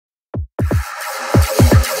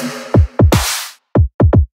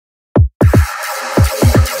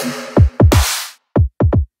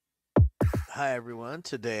Hi everyone.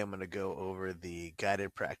 Today I'm going to go over the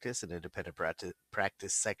guided practice and independent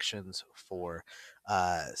practice sections for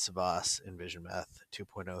Savvas enVisionmath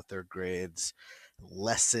 2.0 third grades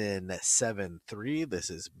lesson 7.3.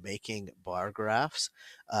 This is making bar graphs.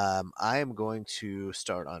 I am going to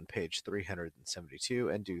start on page 372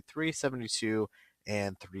 and do 372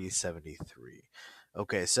 and 373.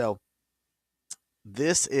 Okay, so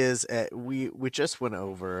this is we just went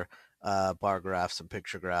over bar graphs and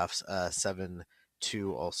picture graphs.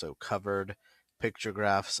 7.2 also covered picture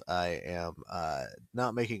graphs. I am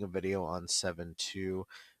not making a video on 7.2,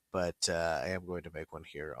 but I am going to make one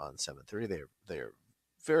here on 7.3. They're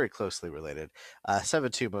very closely related.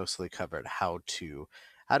 7.2 mostly covered how to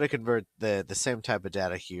convert the same type of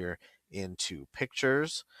data here into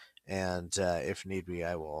pictures. And if need be,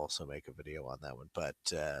 I will also make a video on that one. But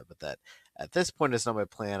that at this point is not my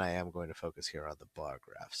plan. I am going to focus here on the bar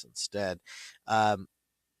graphs instead.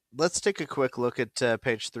 Let's take a quick look at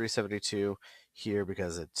page 372 here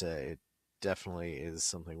because it definitely is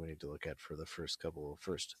something we need to look at for the first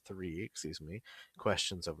three,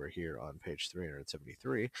 questions over here on page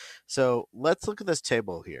 373. So let's look at this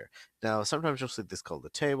table here. Now, sometimes you'll see this called a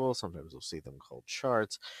table, sometimes you'll see them called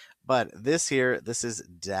charts, but this is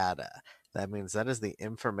data. That means that is the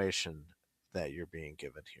information that you're being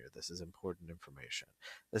given here. This is important information.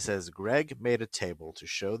 This says Greg made a table to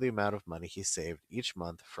show the amount of money he saved each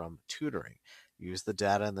month from tutoring. Use the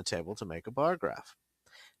data in the table to make a bar graph.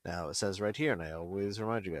 Now it says right here, and I always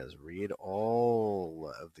remind you guys, read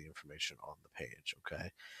all of the information on the page,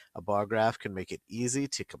 okay? A bar graph can make it easy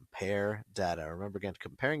to compare data. Remember again,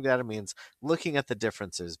 comparing data means looking at the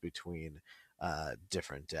differences between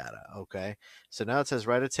different data, okay? So now it says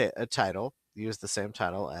write a title, use the same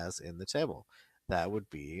title as in the table. That would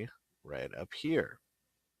be right up here.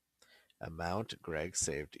 Amount Greg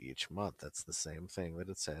saved each month. That's the same thing that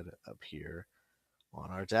it said up here on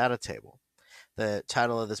our data table. The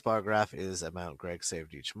title of this bar graph is Amount Greg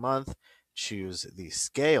Saved Each Month. Choose the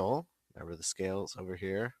scale. Remember the scales over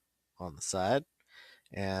here on the side.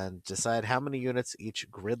 And decide how many units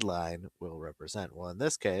each grid line will represent. Well, in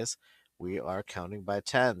this case, we are counting by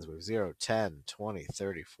tens. We have 0, 10, 20,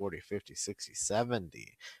 30, 40, 50, 60,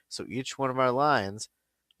 70. So each one of our lines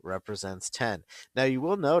represents 10. Now you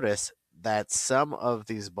will notice that some of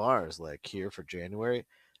these bars, like here for January,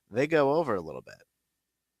 they go over a little bit.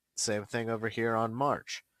 Same thing over here on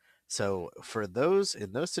March. So for those,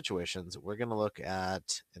 in those situations, we're going to look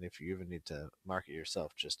at, and if you even need to mark it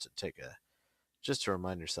yourself just to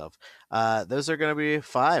remind yourself, those are going to be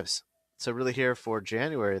fives. So really here for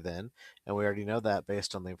January then, and we already know that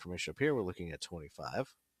based on the information up here, we're looking at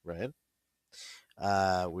 25, right?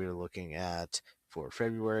 We're looking at for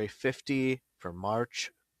February 50, for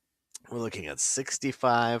March we're looking at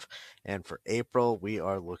 65, and for April we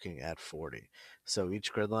are looking at 40. So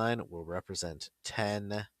each grid line will represent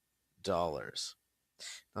 $10. Now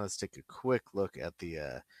let's take a quick look at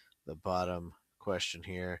the bottom question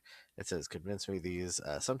here. It says, convince me these.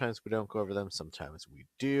 Sometimes we don't go over them, sometimes we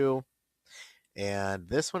do. And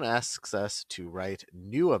this one asks us to write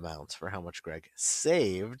new amounts for how much Greg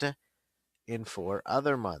saved in 4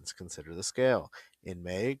 other months. Consider the scale. In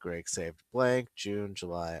May, Greg saved blank, June,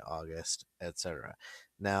 July, August, etc.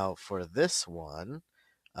 Now, for this one,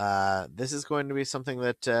 this is going to be something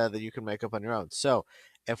that that you can make up on your own. So,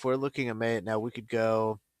 if we're looking at May, now we could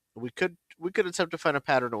attempt to find a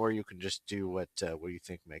pattern, or you can just do what you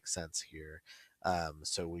think makes sense here.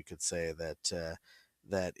 So we could say that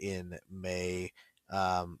that in May,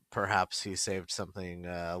 perhaps he saved something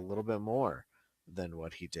a little bit more than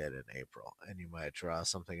what he did in April. And you might draw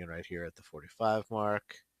something in right here at the 45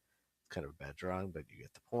 mark. Kind of a bad drawing, but you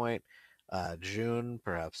get the point. June,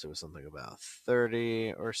 perhaps it was something about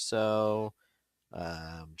 30 or so.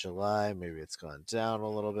 July, maybe it's gone down a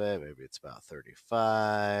little bit. Maybe it's about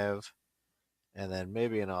 35. And then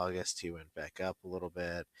maybe in August, he went back up a little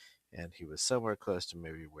bit. And he was somewhere close to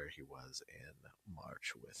maybe where he was in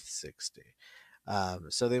March with 60.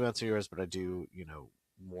 So the amounts are yours, but I do,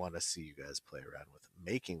 want to see you guys play around with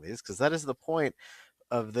making these, because that is the point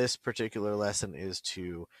of this particular lesson, is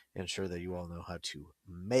to ensure that you all know how to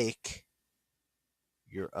make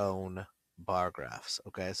your own bar graphs.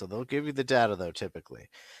 Okay, so they'll give you the data though, typically.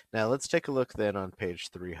 Now let's take a look then on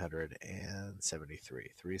page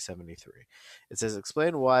 373. It says,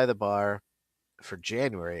 explain why the bar for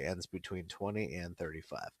January ends between 20 and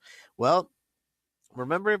 35. Well,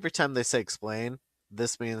 remember, every time they say explain,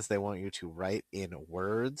 this means they want you to write in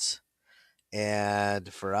words.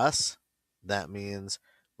 And for us, that means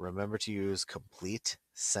remember to use complete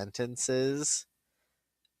sentences.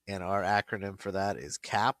 And our acronym for that is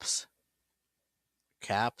CAPS.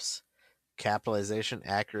 CAPS. capitalization,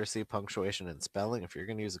 accuracy, punctuation, and spelling. If you're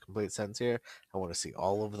going to use a complete sentence here, I want to see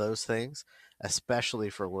all of those things, especially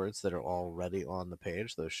for words that are already on the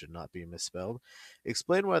page. Those should not be misspelled.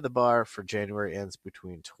 Explain why the bar for January ends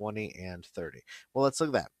between 20 and 30. Well, let's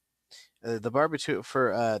look at that. The bar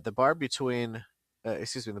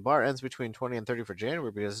ends between 20 and 30 for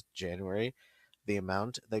January because January, the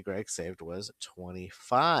amount that Greg saved was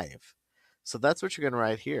 25. So that's what you're going to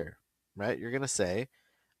write here, right? You're going to say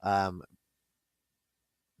um,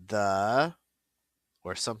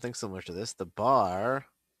 or something similar to this, the bar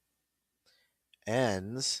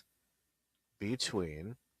ends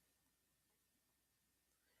between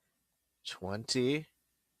 20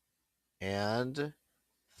 and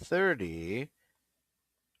 30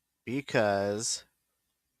 because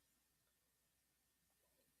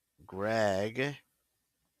Greg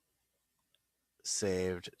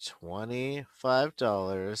saved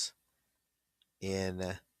 $25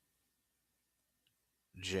 in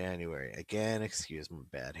January. Again, excuse my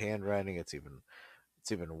bad handwriting. It's even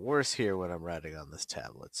worse here when I'm writing on this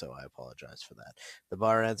tablet, so I apologize for that. The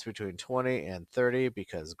bar ends between 20 and 30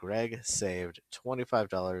 because Greg saved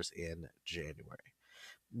 $25 in January.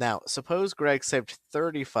 Now, suppose Greg saved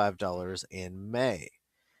 $35 in May.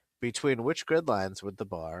 Between which grid lines would the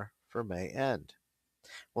bar for May end?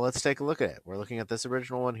 Well, let's take a look at it. We're looking at this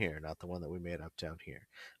original one here, not the one that we made up down here,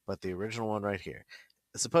 but the original one right here.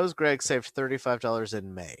 Suppose Greg saved $35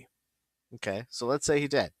 in May. Okay, so let's say he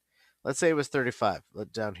did. Let's say it was 35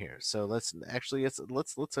 down here. So let's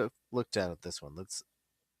look down at this one. Let's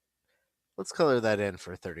color that in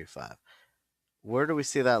for 35. Where do we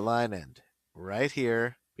see that line end? Right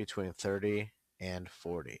here between 30 and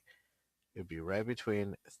 40. It would be right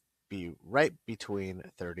between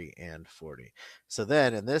 30 and 40. So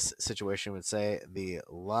then in this situation, we would say the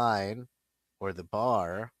line or the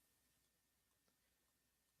bar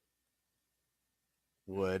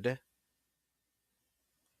would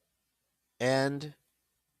end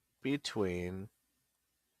between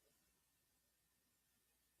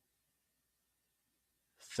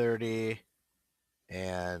 30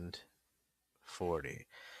 and 40.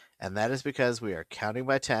 And that is because we are counting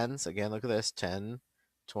by tens. Again, look at this, 10,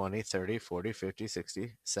 20, 30, 40, 50,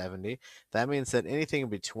 60, 70. That means that anything in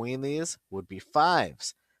between these would be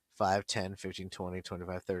fives. 5, 10, 15, 20,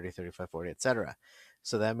 25, 30, 35, 40, etc.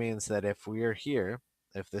 So that means that if we are here,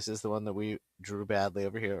 if this is the one that we drew badly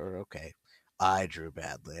over here, or okay, I drew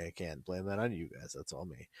badly. I can't blame that on you guys. That's all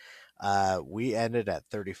me. We ended at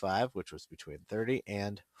 35, which was between 30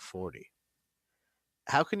 and 40.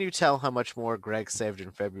 How can you tell how much more Greg saved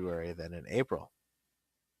in February than in April?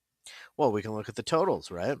 Well, we can look at the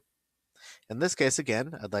totals, right? In this case,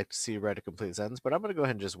 again, I'd like to see you write a complete sentence, but I'm going to go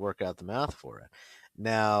ahead and just work out the math for it.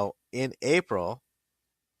 Now, in April,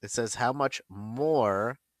 it says how much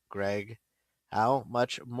more Greg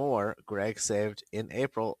saved in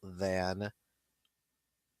April than,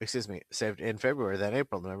 saved in February than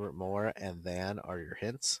April. Remember, more and than are your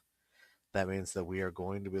hints. That means that we are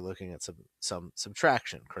going to be looking at some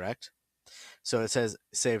subtraction, correct? So it says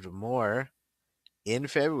saved more in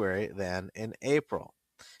February than in April.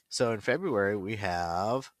 So in February, we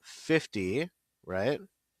have 50, right?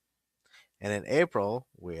 And in April,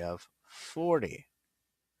 we have 40.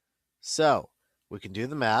 So we can do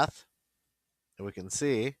the math and we can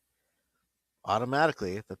see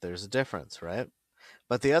automatically that there's a difference, right?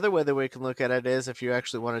 But the other way that we can look at it is if you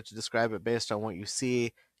actually wanted to describe it based on what you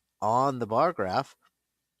see on the bar graph,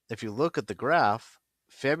 if you look at the graph,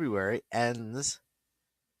 February ends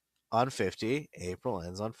on 50, April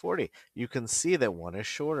ends on 40. You can see that one is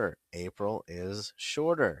shorter. April is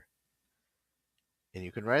shorter. And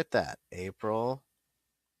you can write that. April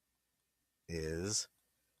is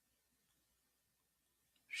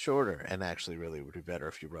shorter. And actually, really, it would be better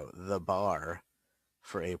if you wrote the bar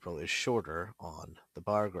for April is shorter on the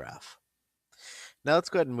bar graph. Now let's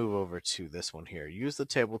go ahead and move over to this one here. Use the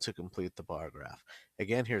table to complete the bar graph.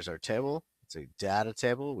 Again, here's our table. It's a data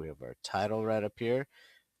table. We have our title right up here.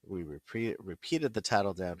 We repeated the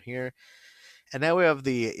title down here. And now we have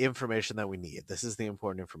the information that we need. This is the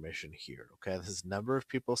important information here, okay? This is number of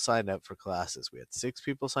people signed up for classes. We had 6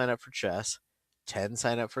 people sign up for chess, 10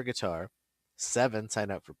 sign up for guitar, 7 sign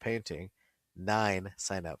up for painting, 9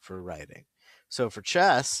 sign up for writing. So for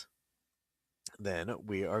chess, then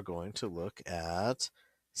we are going to look at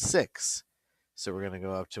 6. So we're going to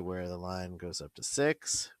go up to where the line goes up to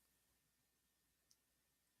 6.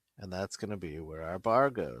 And that's going to be where our bar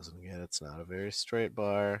goes. And again, it's not a very straight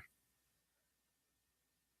bar.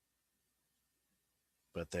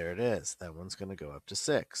 But there it is. That one's going to go up to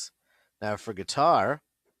 6. Now for guitar,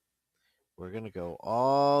 we're going to go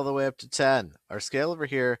all the way up to 10. Our scale over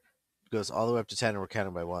here goes all the way up to 10, and we're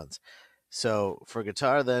counting by ones. So for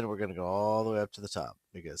guitar, then we're going to go all the way up to the top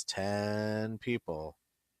because 10 people.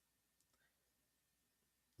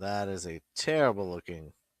 That is a terrible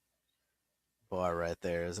looking bar right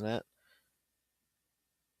there, isn't it?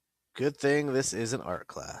 Good thing this is an art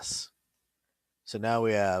class. So now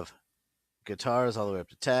we have guitars all the way up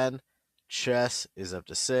to 10. Chess is up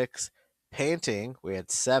to 6. Painting, we had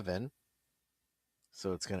 7.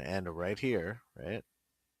 So it's going to end right here, right?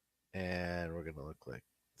 And we're going to look like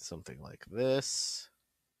something like this.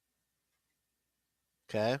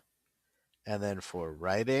 Okay. And then for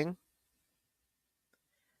writing,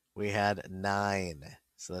 we had 9.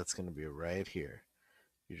 So that's going to be right here.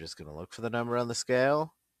 You're just going to look for the number on the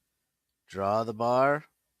scale, draw the bar,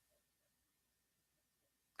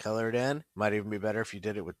 color it in. Might even be better if you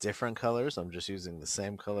did it with different colors. I'm just using the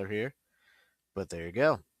same color here. But there you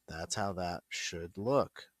go. That's how that should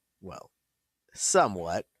look. Well,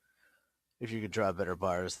 somewhat. If you could draw better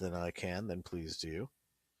bars than I can, then please do.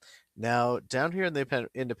 Now, down here in the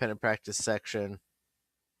independent practice section,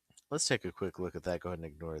 let's take a quick look at that. Go ahead and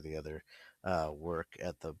ignore the other work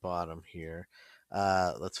at the bottom here.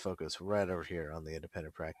 Let's focus right over here on the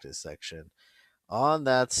independent practice section. On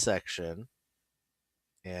that section,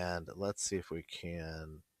 and let's see if we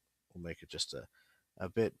can, we'll make it just a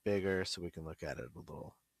bit bigger so we can look at it a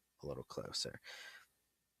little closer.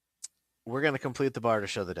 We're going to complete the bar to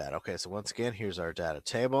show the data. Okay, so once again, here's our data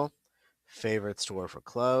table. Favorite store for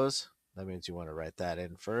clothes. That means you want to write that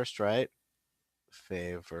in first, right?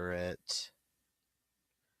 Favorite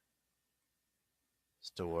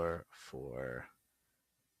store for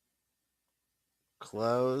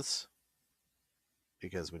clothes,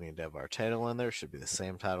 because we need to have our title in there. It should be the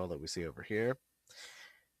same title that we see over here.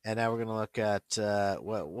 And now we're going to look at,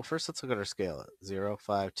 well, first let's look at our scale. 0,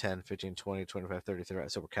 5, 10, 15, 20, 25, 30, 30.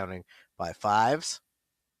 So we're counting by fives.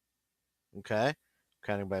 Okay.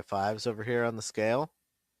 Counting by fives over here on the scale.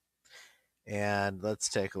 And let's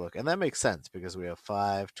take a look. And that makes sense because we have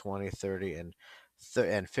 5, 20, 30, and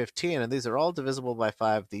 15. And these are all divisible by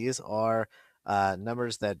 5. These are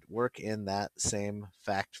numbers that work in that same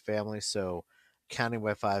fact family. So counting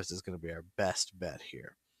by fives is going to be our best bet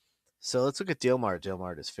here. So let's look at Deal Mart. Deal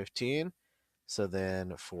Mart is 15. So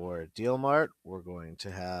then for Deal Mart, we're going to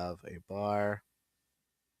have a bar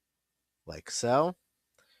like so.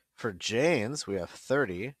 For Jane's, we have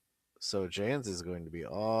 30. So Jane's is going to be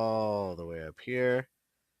all the way up here.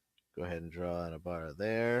 Go ahead and draw in a bar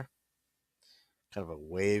there. Kind of a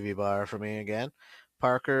wavy bar for me again.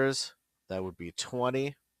 Parker's, that would be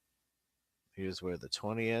 20. Here's where the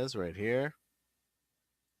 20 is, right here.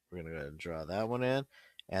 We're going to go ahead and draw that one in.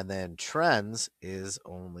 And then Trends is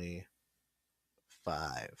only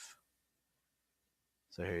 5.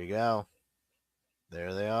 So here you go.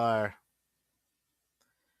 There they are.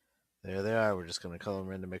 There they are. We're just going to color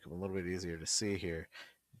them in to make them a little bit easier to see here.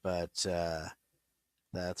 But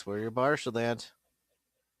that's where your bar should land.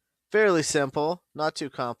 Fairly simple, not too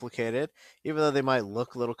complicated, even though they might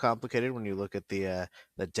look a little complicated when you look at the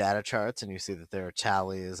data charts and you see that there are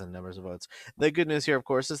tallies and numbers of votes. The good news here, of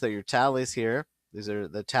course, is that your tallies here, these are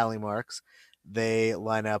the tally marks, they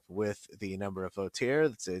line up with the number of votes here.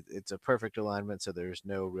 It's a perfect alignment, so there's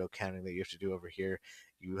no real counting that you have to do over here.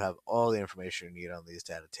 You have all the information you need on these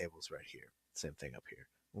data tables right here. Same thing up here,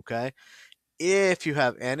 okay? If you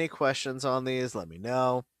have any questions on these, let me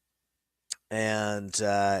know. And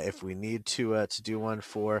if we need to do one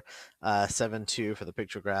for 7.2 for the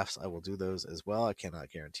picture graphs, I will do those as well. I cannot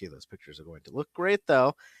guarantee those pictures are going to look great,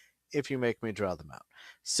 though, if you make me draw them out.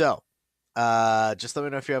 So just let me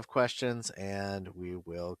know if you have questions, and we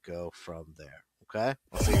will go from there. Okay?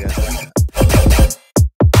 I'll see you guys later.